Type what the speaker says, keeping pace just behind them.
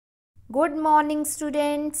Good morning,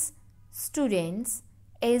 students. Students,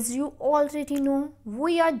 as you already know,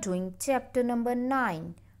 we are doing chapter number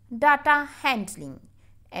 9, data handling.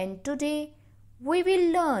 And today we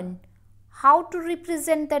will learn how to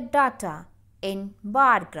represent the data in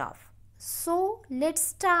bar graph. So let's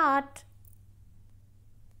start.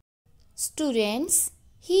 Students,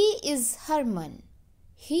 he is Herman.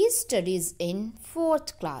 He studies in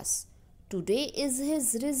 4th class. Today is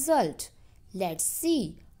his result. Let's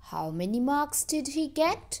see how many marks did he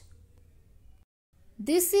get.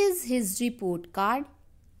 This is his report card.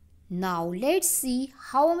 Now let's see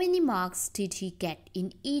how many marks did he get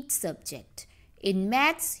in each subject. In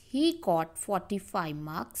maths he got 45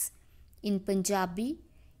 marks. In Punjabi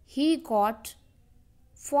he got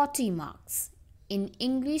 40 marks. In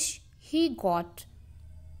English he got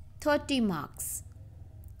 30 marks.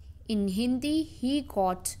 In Hindi he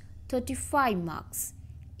got 35 marks.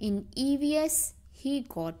 In EVS he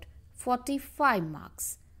got 45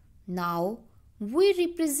 marks. Now we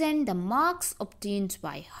represent the marks obtained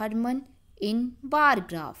by Herman in bar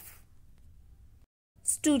graph.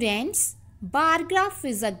 Students, bar graph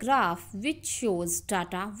is a graph which shows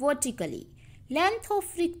data vertically. Length of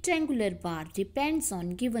rectangular bar depends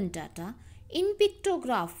on given data. In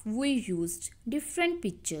pictograph we used different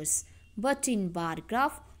pictures, but in bar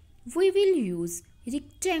graph we will use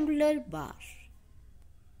rectangular bar.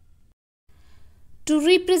 To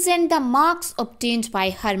represent the marks obtained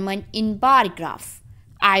by Herman in bar graph,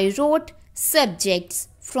 I wrote subjects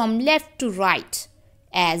from left to right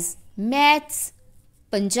as maths,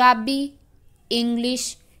 Punjabi,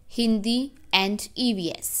 English, Hindi and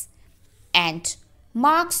EVS, and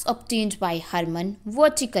marks obtained by Herman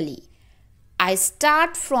vertically. I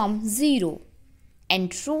start from 0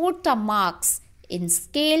 and wrote the marks in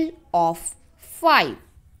scale of 5.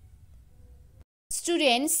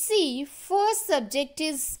 Students, see, first subject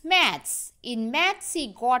is maths. In maths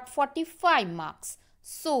he got 45 marks.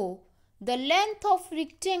 So, the length of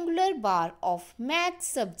rectangular bar of maths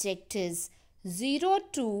subject is 0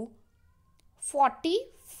 to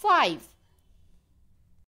 45.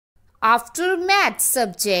 After maths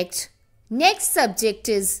subject, next subject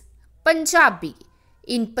is Punjabi.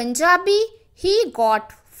 In Punjabi he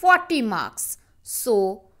got 40 marks.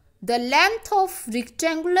 So, the length of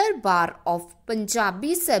rectangular bar of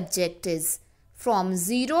Punjabi subject is from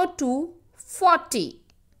 0 to 40.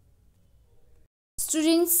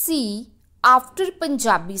 Students, see, after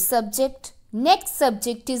Punjabi subject, next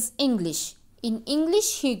subject is English. In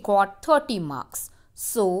English he got 30 marks.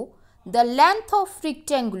 So, the length of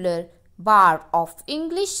rectangular bar of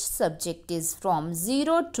English subject is from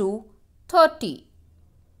 0 to 30.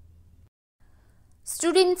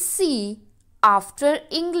 Students, see, after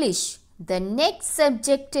English, the next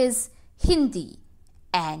subject is Hindi,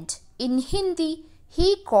 and in Hindi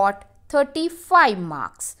he got 35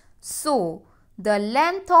 marks. So, the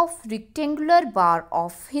length of rectangular bar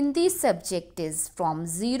of Hindi subject is from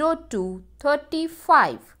 0 to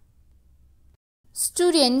 35.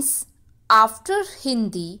 Students, after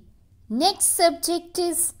Hindi, next subject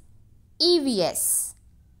is EVS,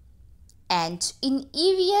 and in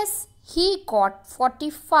EVS he got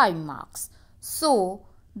 45 marks. So,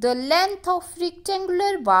 the length of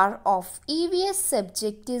rectangular bar of EVS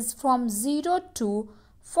subject is from 0 to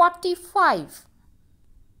 45.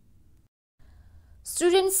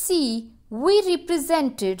 Students, see, we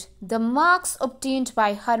represented the marks obtained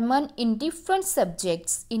by Herman in different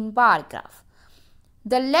subjects in bar graph.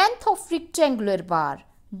 The length of rectangular bar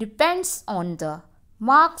depends on the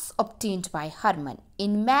marks obtained by Herman.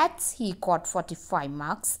 In maths he got 45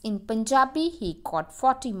 marks. In Punjabi he got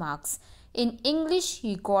 40 marks. In English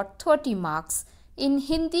he got 30 marks. In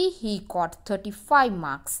Hindi he got 35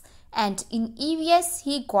 marks. And in EVS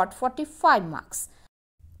he got 45 marks.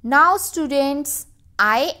 Now students,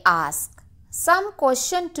 I ask some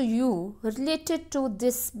question to you related to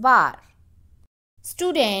this bar.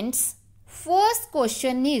 Students, first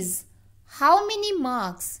question is, how many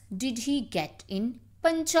marks did he get in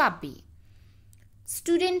Punjabi?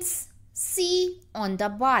 Students, see on the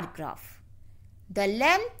bar graph. The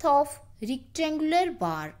length of rectangular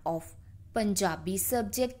bar of Punjabi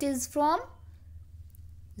subject is from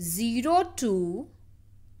 0 to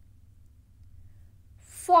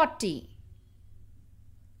 40.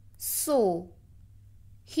 So,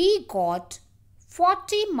 he got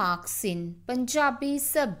 40 marks in Punjabi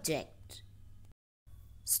subject.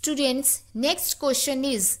 Students, next question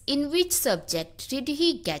is, in which subject did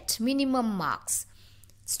he get minimum marks?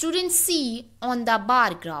 Students, see on the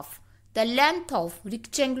bar graph the length of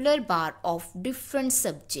rectangular bar of different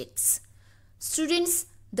subjects. Students,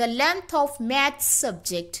 the length of maths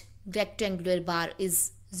subject rectangular bar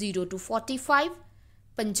is 0 to 45,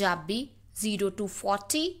 Punjabi 0 to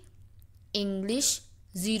 40, English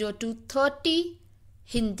 0 to 30,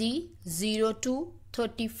 Hindi 0 to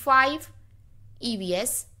 35,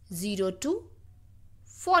 EVS 0 to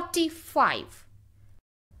 45.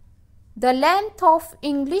 The length of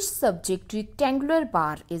English subject rectangular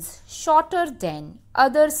bar is shorter than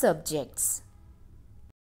other subjects.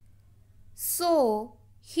 So,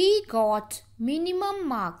 he got minimum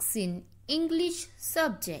marks in English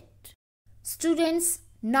subject. Students,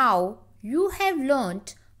 now you have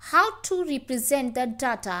learnt how to represent the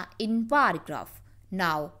data in bar graph.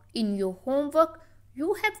 Now, in your homework,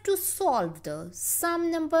 you have to solve the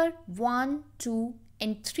sum number 1, 2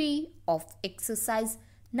 and 3 of exercise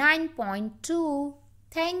 9.2.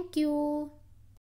 Thank you.